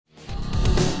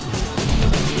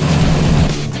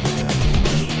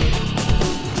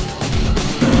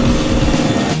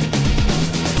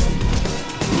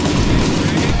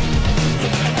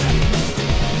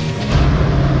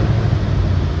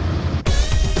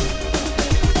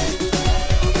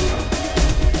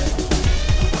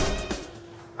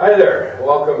Hi there,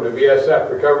 welcome to BSF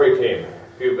Recovery Team.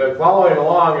 If you've been following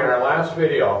along in our last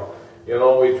video, you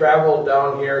know we traveled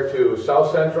down here to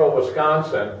south central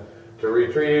Wisconsin to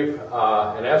retrieve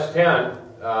an S10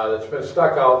 that's been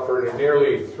stuck out for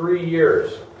nearly 3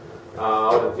 years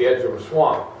out at the edge of a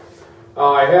swamp.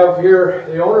 I have here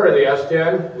the owner of the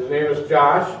S10. His name is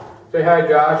Josh. Say hi,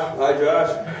 Josh. Hi,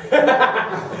 Josh.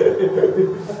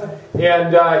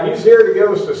 And he's here to give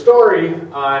us the story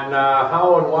on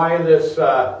how and why this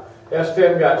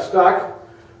S10 got stuck.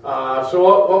 So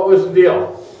what was the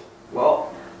deal?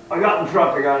 Well, I got the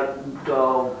truck. I got it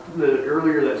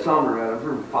earlier that summer. I got it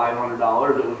for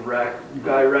 $500. It was wrecked. The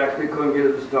guy wrecked it, couldn't get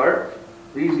it to start.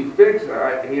 Easy fix.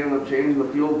 He ended up changing the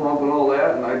fuel pump and all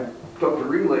that, and I took the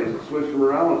relays and switched them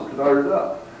around and started it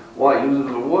up. Well, I used it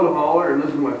as a wood hauler, and this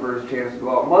is my first chance to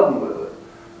go out mudding with it.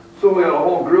 So we had a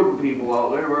whole group of people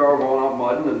out there. We were all going out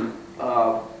mudding, and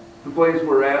the place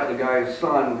we're at, the guy's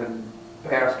son had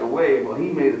passed away, but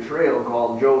he made a trail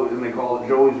called Joe, and they call it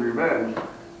Joey's Revenge.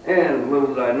 And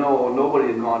little did I know, nobody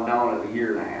had gone down in a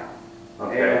year and a half.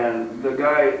 Okay. And the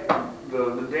guy,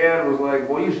 the dad was like,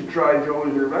 well, you should try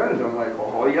Joey's Revenge. I'm like,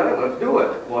 oh yeah, let's do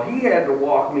it. Well, he had to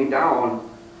walk me down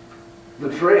the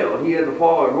trail. He had to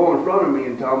go in front of me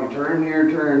and tell me, turn here,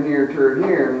 turn here, turn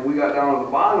here. And we got down to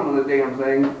the bottom of the damn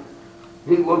thing.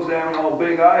 He looks at me all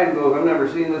big-eyed and goes, I've never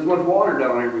seen this much water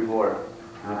down here before.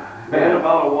 And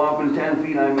about a whopping 10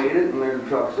 feet I made it, and there the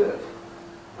truck sits.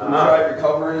 We tried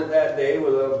recovering it that day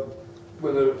with a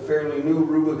fairly new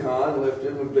Rubicon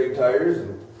lifted with big tires,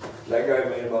 and that guy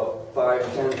made about 5 to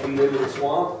 10 feet into the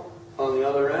swamp on the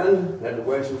other end, had to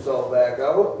winch himself back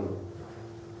out. And,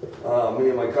 me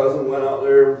and my cousin went out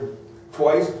there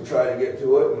twice to try to get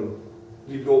to it, and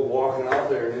you'd go walking out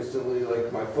there and instantly,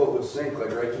 like, my foot would sink,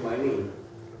 like, right to my knee.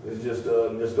 It's just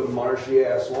a marshy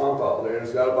ass swamp out there, and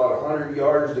it's got about 100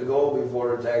 yards to go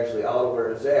before it's actually out of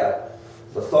where it's at.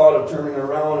 The thought of turning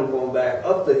around and going back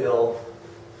up the hill,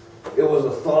 it was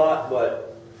a thought,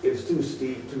 but it's too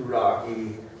steep, too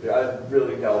rocky. I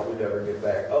really doubt we'd ever get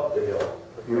back up the hill.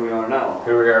 Here we are now.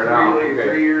 Here we are now.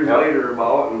 Three years later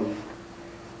about, and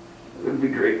it'd be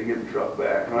great to get the truck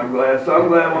back. And I'm glad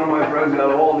one of my friends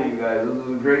got a hold of you guys. This is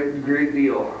a great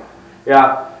deal.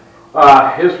 Yeah.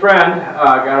 His friend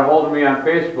got a hold of me on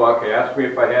Facebook and asked me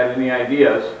if I had any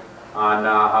ideas on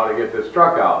how to get this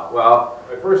truck out. Well,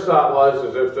 my first thought was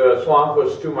if the swamp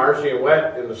was too marshy and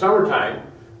wet in the summertime,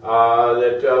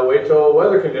 wait till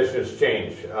weather conditions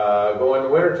change. Go in the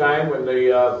wintertime when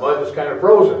the mud is kind of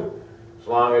frozen, as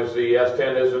long as the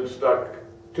S10 isn't stuck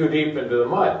too deep into the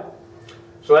mud.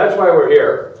 So that's why we're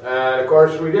here. And of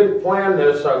course, we didn't plan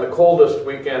this on the coldest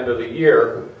weekend of the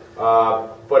year,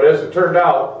 but as it turned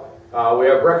out, we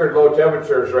have record low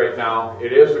temperatures right now.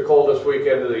 It is the coldest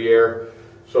weekend of the year,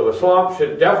 so the swamp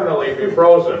should definitely be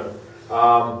frozen.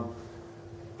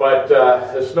 But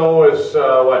the snow is,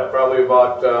 probably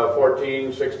about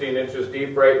 14, 16 inches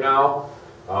deep right now,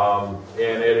 and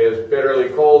it is bitterly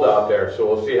cold out there, so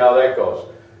we'll see how that goes.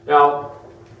 Now,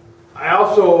 I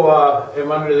also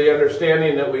am under the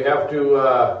understanding that we have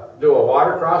to do a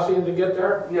water crossing to get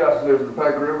there? Yes, there's the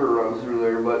Peck River runs through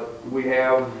there, but we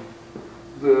have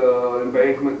the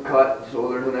embankment cut, so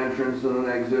there's an entrance and an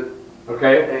exit.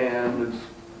 Okay. And it's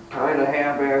kind of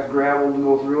half-ass gravel to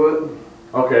go through it.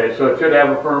 Okay, so it should have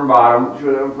a firm bottom. It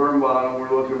should have a firm bottom. We're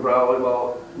looking probably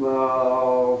about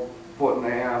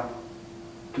 1.5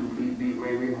 feet, 2 feet deep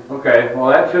maybe. Okay, well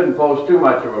that shouldn't pose too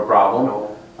much of a problem. No.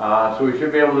 So we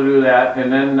should be able to do that.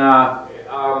 And then now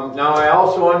I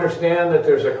also understand that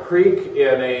there's a creek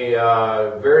and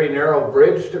a very narrow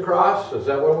bridge to cross. Is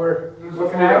that what we're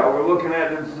looking at? Yeah, we're looking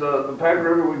at it's the Peck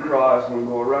River we cross, and we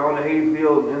go around the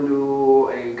hayfield into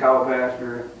a cow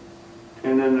pasture.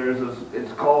 And then there's this,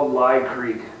 it's called Lye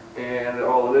Creek, and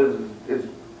all it is it's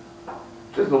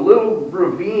just a little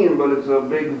ravine, but it's a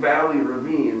big valley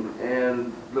ravine.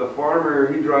 And the farmer,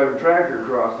 he drives a tractor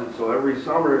across it, so every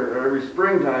summer, or every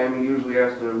springtime, he usually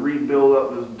has to rebuild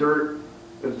up this dirt.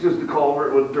 It's just a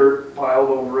culvert with dirt piled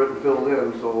over it and filled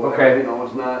in, so okay. You know,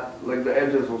 it's not, like the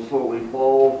edges will slowly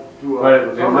fall throughout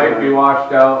but the it might be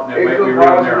washed out, and it might be real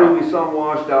narrow. It could possibly be some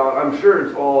washed out. I'm sure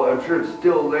it's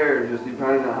still there, just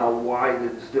depending on how wide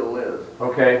it still is.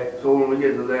 Okay. So when we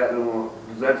get to that, then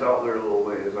because that's out there a little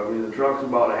ways. I mean, the truck's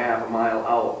about a half a mile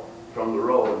out from the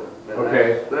road. And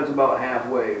okay. That's about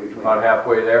halfway between. About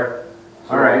halfway there?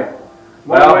 So, all right.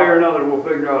 One way or another, we'll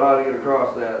figure out how to get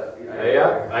across that.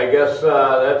 Yeah, I guess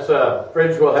that's a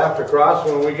bridge we'll have to cross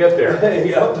when we get there.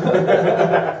 Yep.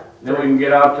 Then we can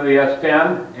get out to the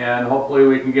S10, and hopefully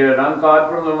we can get it unthawed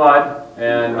from the mud,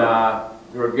 and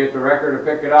we'll get the wrecker to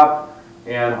pick it up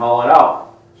and haul it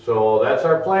out. So that's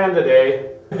our plan today.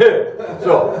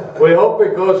 So we hope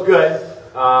it goes good.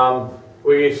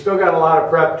 We still got a lot of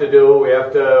prep to do. We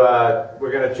have to,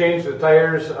 we're going to change the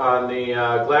tires on the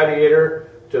Gladiator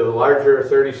to the larger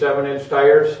 37-inch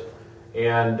tires,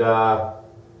 and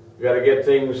we got to get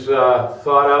things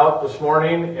thawed out this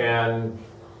morning and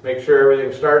make sure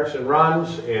everything starts and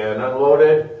runs and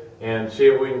unloaded, and see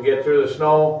if we can get through the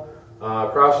snow,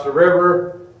 across the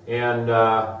river, and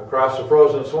across the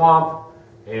frozen swamp,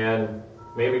 and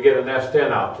maybe get an S10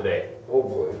 out today.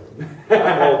 Hopefully.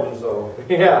 I'm hoping so.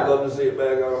 Yeah. I'd love to see it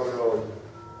back out on the road.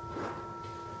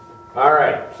 All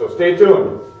right, so stay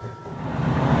tuned.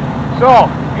 So,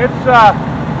 it's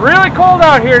really cold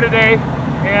out here today,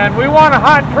 and we want a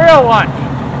hot trail lunch.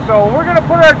 So we're going to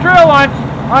put our trail lunch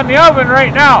on the oven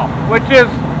right now, which is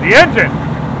the engine.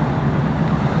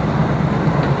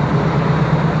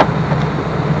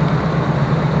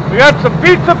 We got some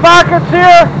pizza pockets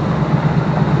here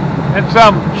and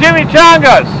some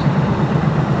chimichangas.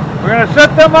 We're going to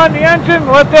set them on the engine and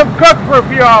let them cook for a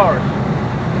few hours.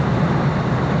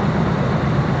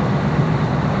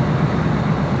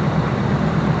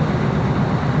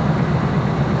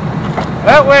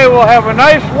 That way we'll have a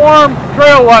nice warm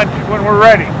trail lunch when we're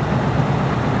ready.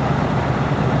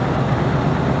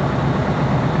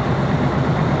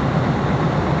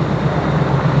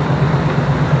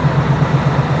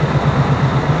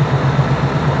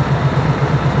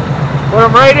 Put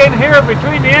them right in here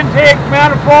between the intake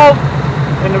manifold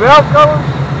and the valve covers.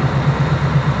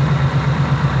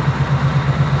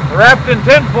 They're wrapped in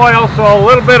tin foil, so a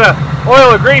little bit of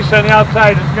oil or grease on the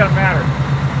outside isn't going to matter.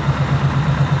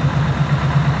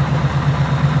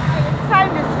 It's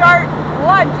time to start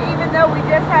lunch, even though we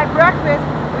just had breakfast.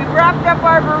 We've wrapped up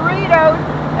our burritos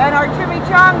and our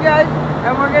chimichangas,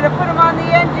 and we're going to put them on the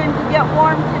engine to get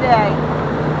warm today.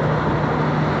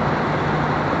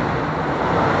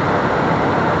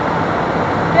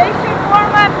 They should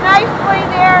warm up nicely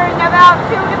there in about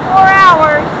 2 to 4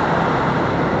 hours.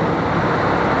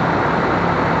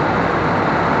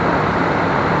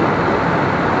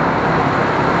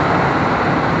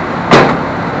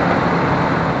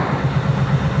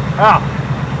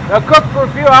 They'll cook for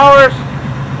a few hours.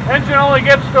 Engine only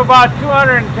gets to about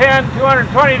 210,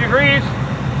 220 degrees,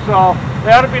 so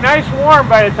they ought to be nice and warm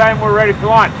by the time we're ready for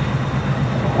lunch.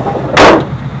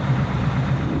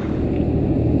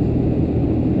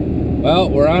 Well,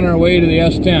 we're on our way to the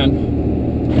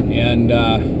S10, and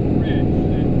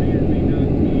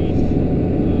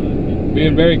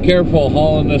being very careful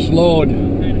hauling this load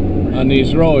on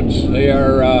these roads. They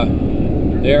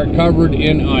are covered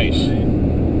in ice,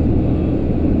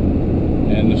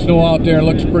 and the snow out there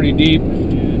looks pretty deep.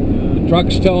 The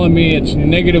truck's telling me it's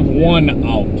 -1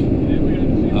 out.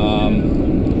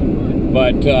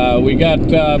 But we got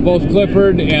both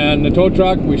Clifford and the tow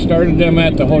truck. We started them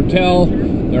at the hotel.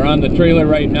 They're on the trailer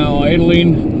right now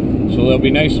idling, so they'll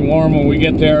be nice and warm when we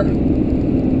get there.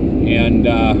 And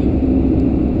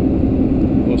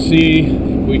we'll see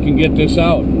if we can get this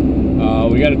out.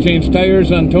 We got to change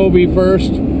tires on Toby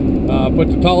first, put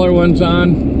the taller ones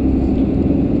on.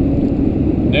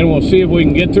 Then we'll see if we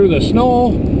can get through the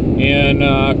snow and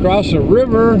cross a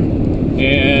river.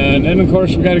 And then, of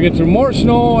course, we got to get through more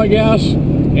snow, I guess.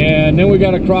 And then we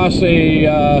got to cross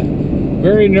a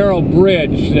very narrow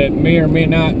bridge that may or may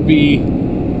not be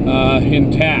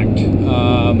intact.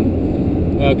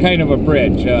 Kind of a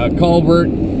bridge, culvert.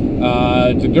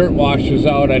 The dirt washes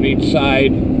out on each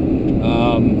side.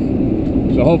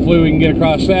 So hopefully we can get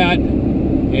across that,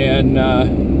 and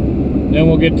then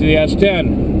we'll get to the S10.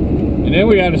 And then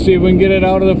we got to see if we can get it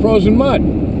out of the frozen mud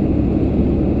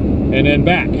and then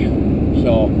back.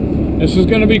 So this is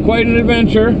going to be quite an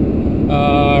adventure,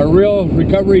 a real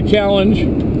recovery challenge.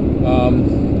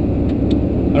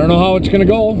 I don't know how it's going to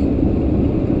go.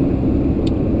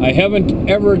 I haven't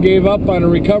ever gave up on a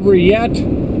recovery yet,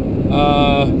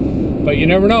 but you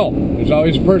never know. There's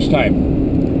always a first time.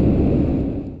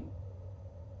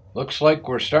 Looks like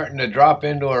we're starting to drop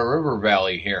into a river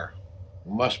valley here.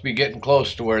 We must be getting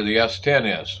close to where the S10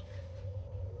 is.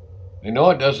 I know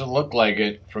it doesn't look like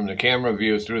it from the camera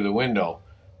view through the window,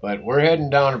 but we're heading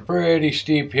down a pretty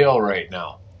steep hill right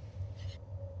now.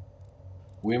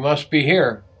 We must be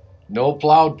here. No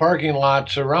plowed parking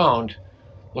lots around.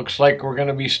 Looks like we're going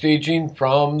to be staging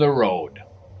from the road.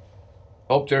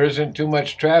 Hope there isn't too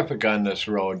much traffic on this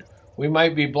road. We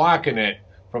might be blocking it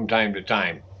from time to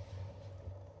time.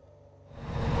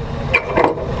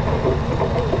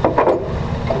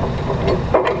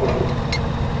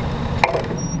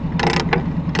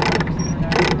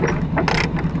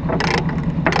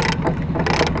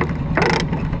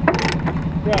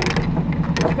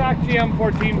 stock GM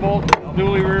 14 bolt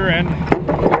dually rear end.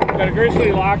 Got a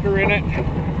grizzly locker in it.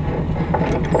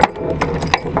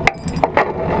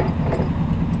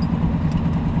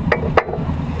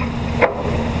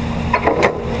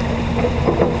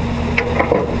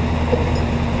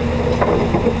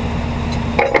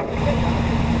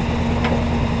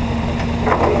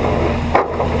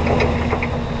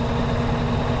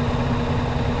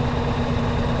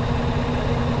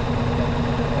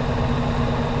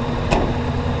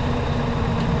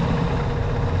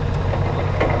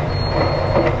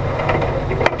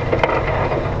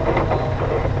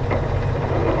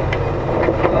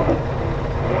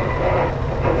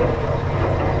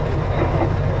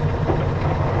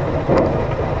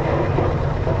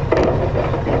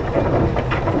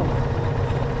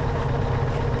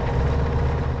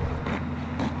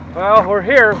 Well, we're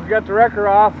here. We got the wrecker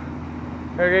off.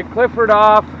 Gotta get Clifford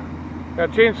off.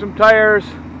 Gotta change some tires,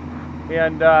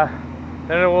 and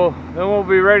then we'll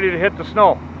be ready to hit the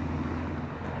snow.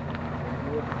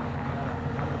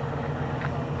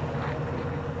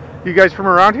 You guys from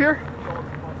around here?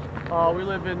 We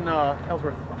live in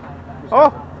Ellsworth.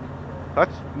 Oh,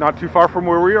 that's not too far from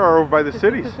where we are over by the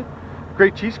cities.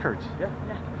 Great cheese curds. Yeah.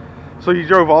 So you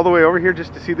drove all the way over here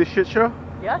just to see this shit show?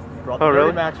 Yes. Brought Oh, the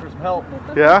really? Max for some help.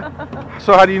 Yeah?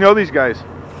 So how do you know these guys?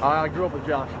 I grew up with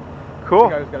Josh. Cool. The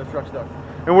guy who's got his truck stuck.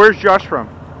 And where's Josh from?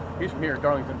 He's from here,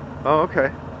 Darlington. Oh,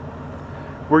 okay.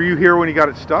 Were you here when he got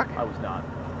it stuck? I was not.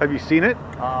 Have you seen it?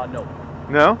 No.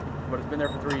 No? But it's been there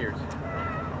for 3 years.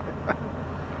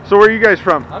 So where are you guys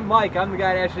from? I'm Mike. I'm the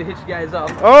guy that actually hitched you guys up.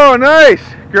 Oh, nice.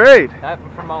 Great. I'm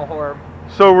from Mount Horeb.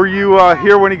 So were you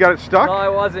here when he got it stuck? No, I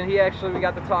wasn't. We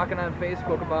got to talking on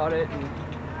Facebook about it and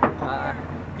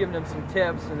giving him some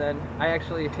tips, and then I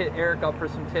actually hit Eric up for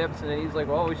some tips, and then he's like,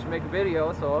 well, we should make a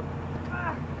video, so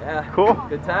yeah. Cool.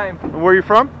 Good time. And where are you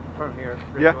from? From here.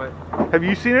 Yeah. Ridgeway. Have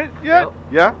you seen it yet? Nope.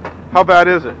 Yeah? How bad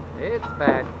is it? It's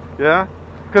bad. Yeah?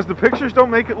 Because the pictures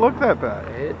don't make it look that bad.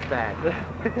 It's bad.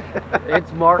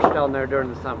 It's marsh down there during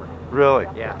the summer. Really?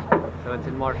 Yeah. So it's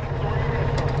in marsh.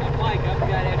 I'm Mike. I'm the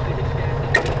guy that actually hitched you guys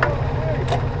up.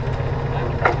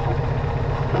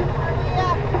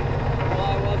 Well,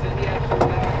 I wasn't. He actually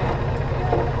got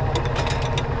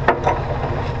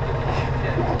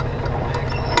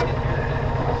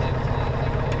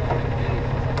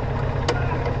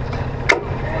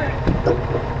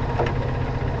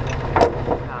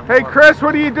Hey Chris,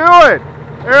 what are you doing?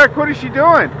 Eric, what is she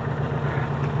doing?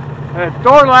 The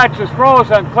door latch is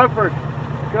froze on Clifford.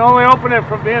 You can only open it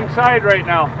from the inside right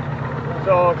now.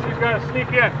 So she's got to sneak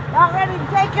in. Not ready to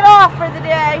take it off for the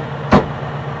day.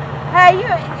 Hey,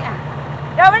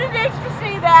 nobody needs to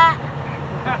see that.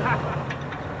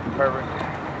 Perfect.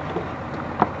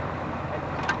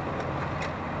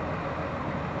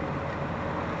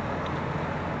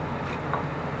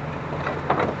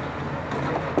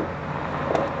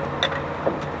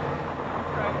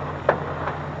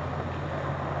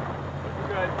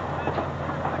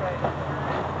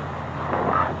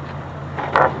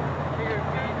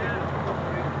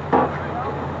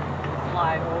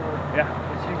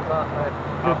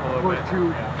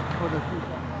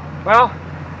 Well,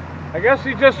 I guess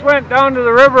he just went down to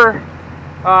the river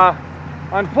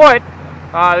on foot.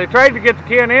 They tried to get the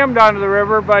Can-Am down to the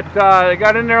river, but they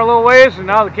got in there a little ways, and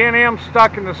now the Can-Am's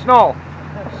stuck in the snow.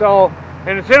 So,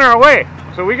 and it's in our way.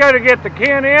 So we got to get the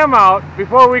Can-Am out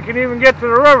before we can even get to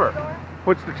the river.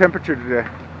 What's the temperature today?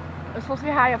 It's supposed to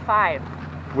be high of 5.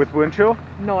 With wind chill?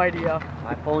 No idea.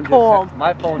 My phone Cold.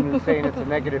 my phone is saying it's a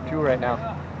 -2 right now.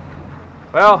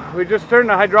 Well, we just turned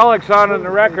the hydraulics on in the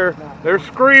wrecker. They're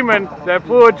screaming that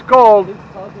fluid's cold.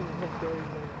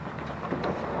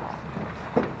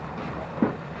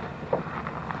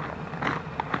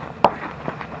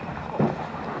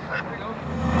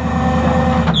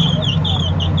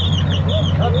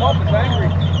 That pump is angry.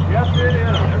 Yes, it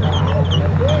is.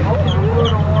 Hopefully the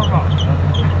fluid will warm up.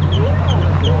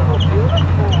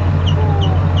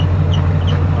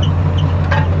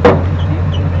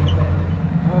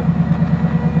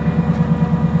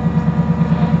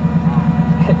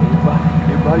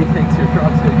 Your buddy thinks your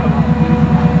truck's gonna come out.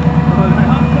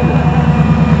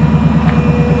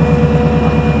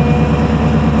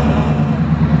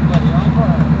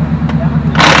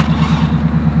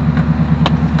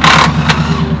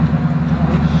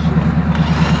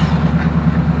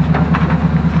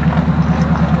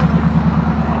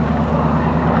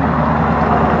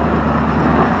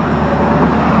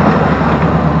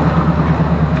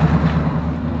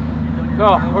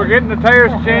 So we're getting the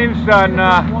tires changed on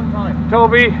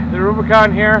Toby, the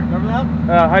Rubicon here.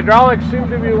 Hydraulics seem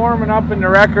to be warming up in the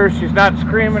wrecker. She's not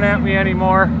screaming at me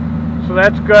anymore, so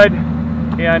that's good.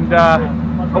 And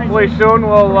hopefully soon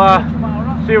we'll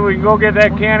see if we can go get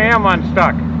that Can-Am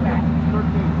unstuck.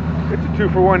 It's a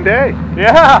 2-for-1 day.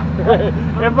 Yeah,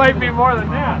 it might be more than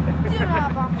that.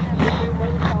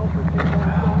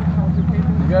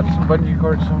 You got some bungee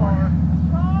cords somewhere?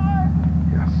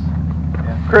 Yes.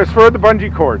 Chris, where are the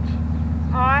bungee cords?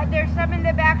 There's some in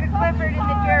the back of Clifford in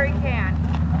the jerry can.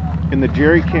 In the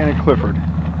jerry can at Clifford.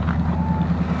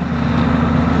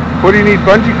 What do you need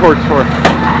bungee cords for?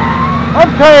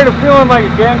 I'm tired of feeling like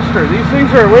a gangster. These things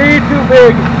are way too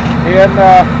big, and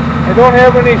I don't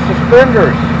have any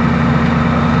suspenders.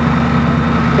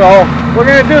 So we're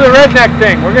going to do the redneck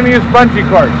thing. We're going to use bungee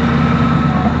cords.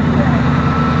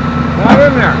 Not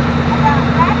in there.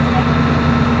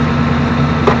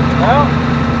 Well,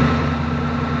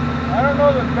 I don't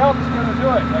know that belt's going to do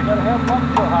it. I got to have one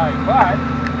so high, but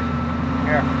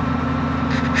here.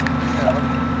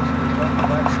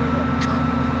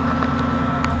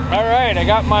 All right, I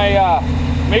got my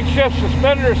makeshift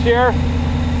suspenders here.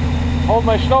 Hold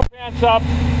my snow pants up.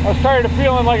 I was tired of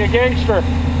feeling like a gangster.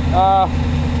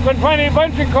 Couldn't find any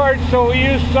bungee cords, so we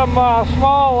used some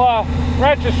small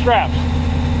ratchet straps.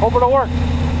 Hope it'll work.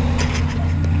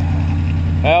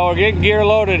 Well, we're getting gear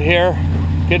loaded here.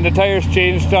 Getting the tires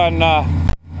changed on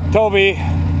Toby.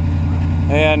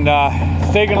 And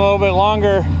it's taking a little bit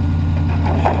longer.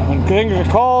 When things are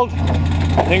cold,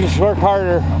 things work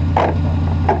harder.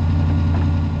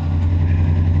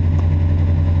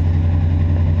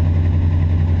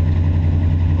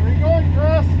 Where are you going,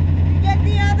 Chris? Get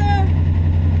the other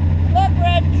lug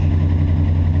wrench.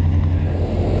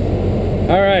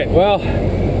 All right, well,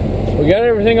 we got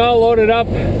everything all loaded up,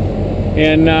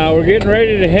 and we're getting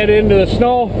ready to head into the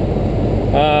snow.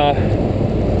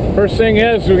 First thing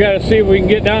is, we got to see if we can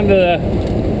get down to the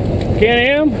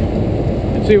Can-Am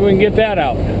and see if we can get that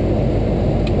out.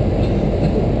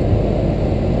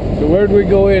 So where do we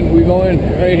go in? We go in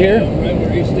right here? Right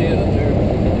where he's standing there.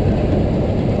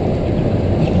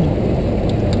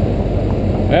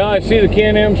 Well, I see the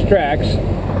Can-Am's tracks.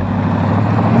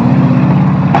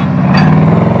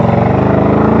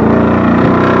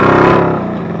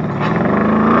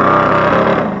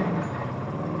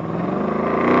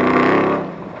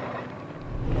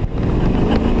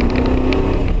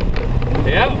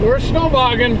 Yep, we're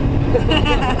snowbogging.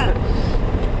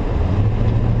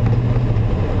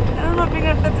 I don't know if you're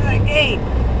gonna fit through that gate.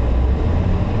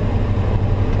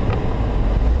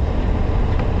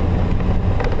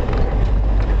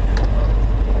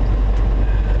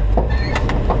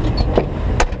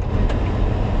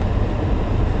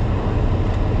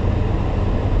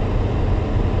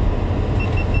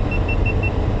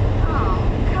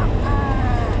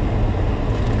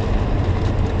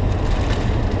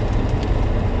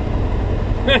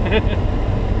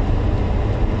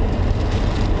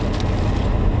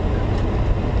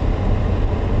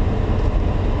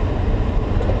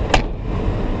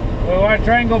 We want to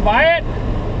try and go by it?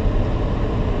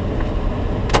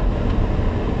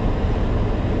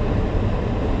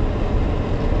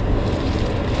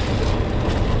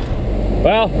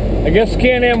 Well, I guess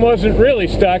Can-Am wasn't really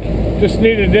stuck, just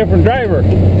needed a different driver.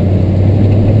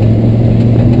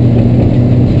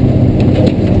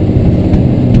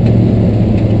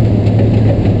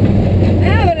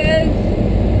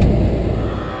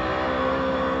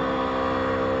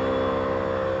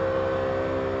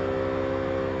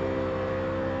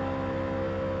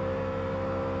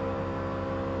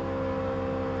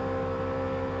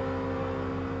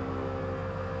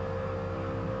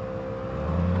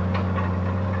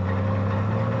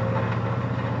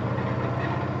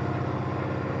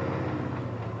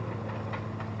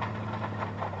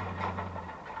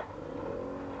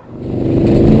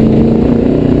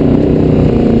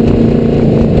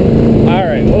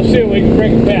 We'll see if we can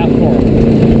break a path for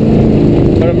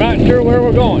them. But I'm not sure where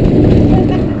we're going.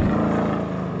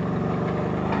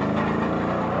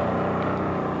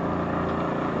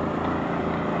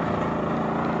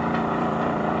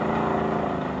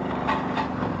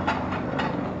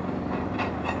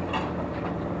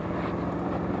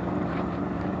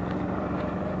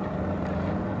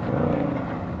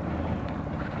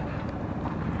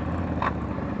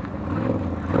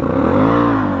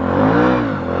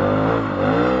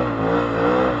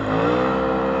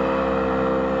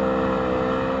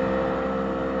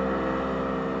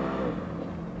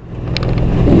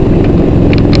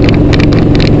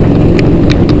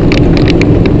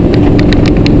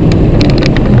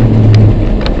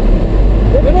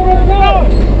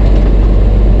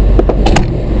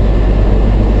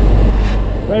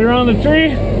 Right around the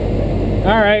tree?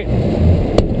 Alright.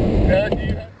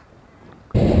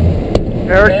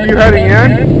 Eric, are you heading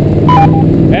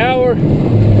in? Yeah, we're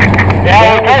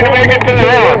Yeah, we're trying to make it to the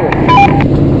river.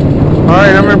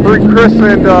 Alright, I'm gonna bring Chris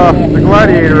and the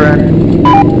Gladiator in.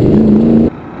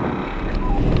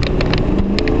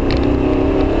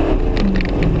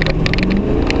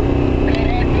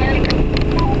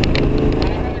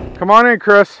 Come on in,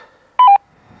 Chris.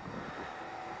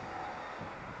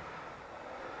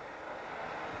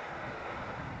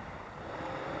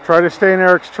 Try to stay in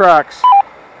Eric's tracks.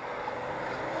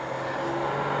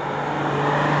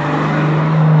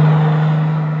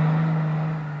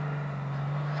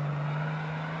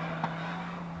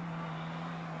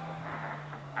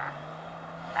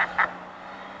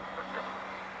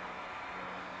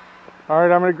 All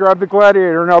right, I'm going to grab the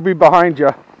Gladiator and I'll be behind you.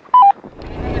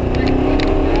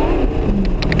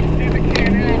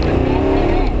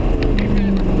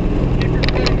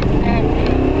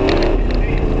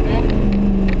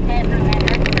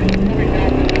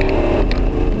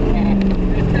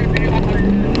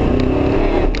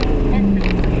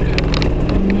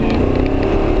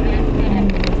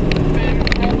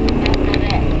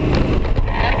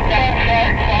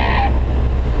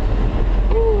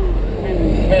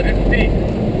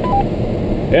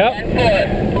 Yep,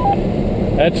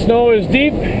 that snow is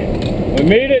deep. We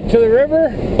made it to the river.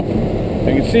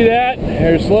 You can see that.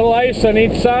 There's a little ice on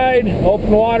each side,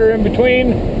 open water in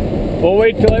between. We'll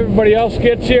wait till everybody else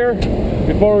gets here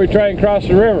before we try and cross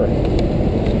the river.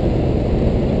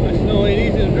 That snow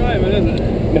ain't easy to drive it, is it?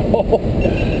 No.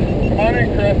 Come on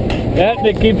in, Chris. That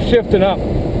they keep shifting up.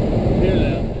 Hear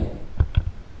that.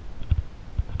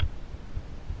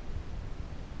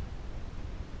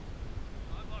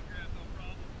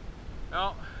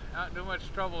 No, not too much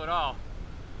trouble at all.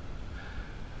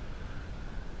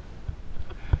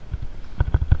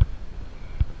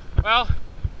 Well,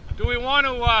 do we want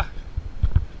to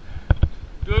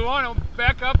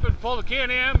back up and pull the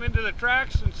Can-Am into the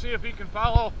tracks and see if he can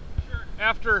follow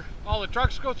after all the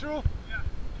trucks go through? Yeah.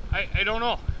 I don't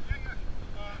know. Yeah.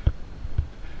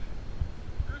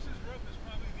 Chris's rope is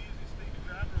probably the easiest thing to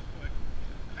grab real quick.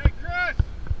 Hey, Chris!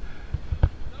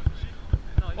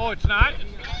 Oh, it's not?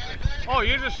 Oh,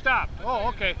 you just stopped. Oh,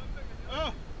 okay.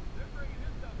 Oh.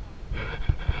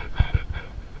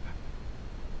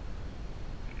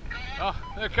 Oh,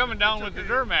 they're coming down with the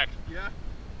Duramax. Yeah.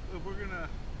 Look, we were gonna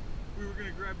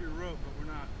grab your rope, but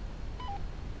we're not.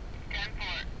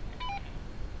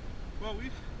 Well,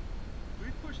 we've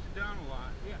pushed it down a lot.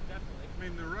 Yeah, definitely. I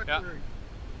mean, the rut.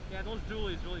 Yeah, those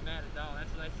dualies really mat it down.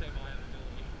 That's a nice thing about having a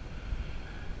dually.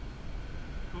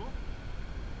 Cool.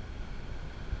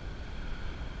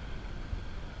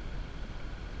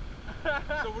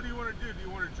 So what do you want to do? Do you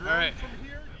want to drone from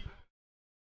here?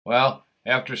 Well,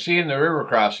 after seeing the river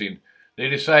crossing, they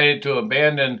decided to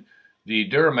abandon the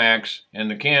Duramax and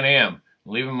the Can-Am,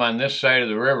 leave them on this side of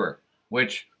the river,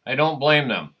 which I don't blame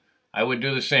them. I would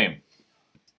do the same.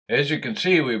 As you can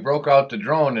see, we broke out the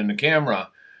drone and the camera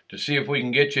to see if we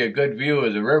can get you a good view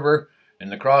of the river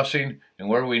and the crossing and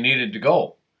where we needed to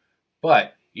go.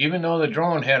 But even though the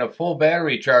drone had a full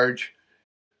battery charge,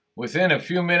 within a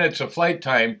few minutes of flight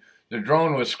time, the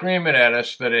drone was screaming at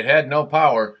us that it had no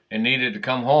power and needed to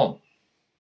come home.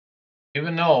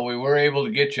 Even though we were able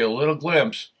to get you a little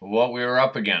glimpse of what we were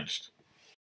up against.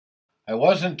 I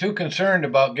wasn't too concerned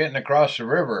about getting across the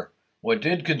river. What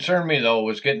did concern me though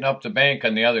was getting up the bank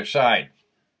on the other side.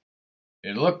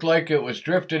 It looked like it was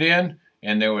drifted in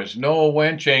and there was no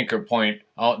winch anchor point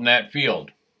out in that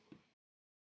field.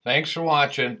 Thanks for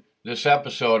watching this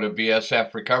episode of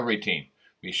BSF Recovery Team.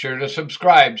 Be sure to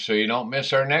subscribe so you don't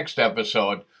miss our next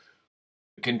episode,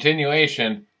 the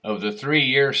continuation of the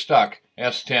 3-year stuck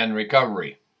S10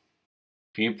 recovery.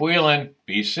 Keep wheeling,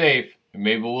 be safe, and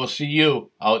maybe we'll see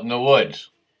you out in the woods.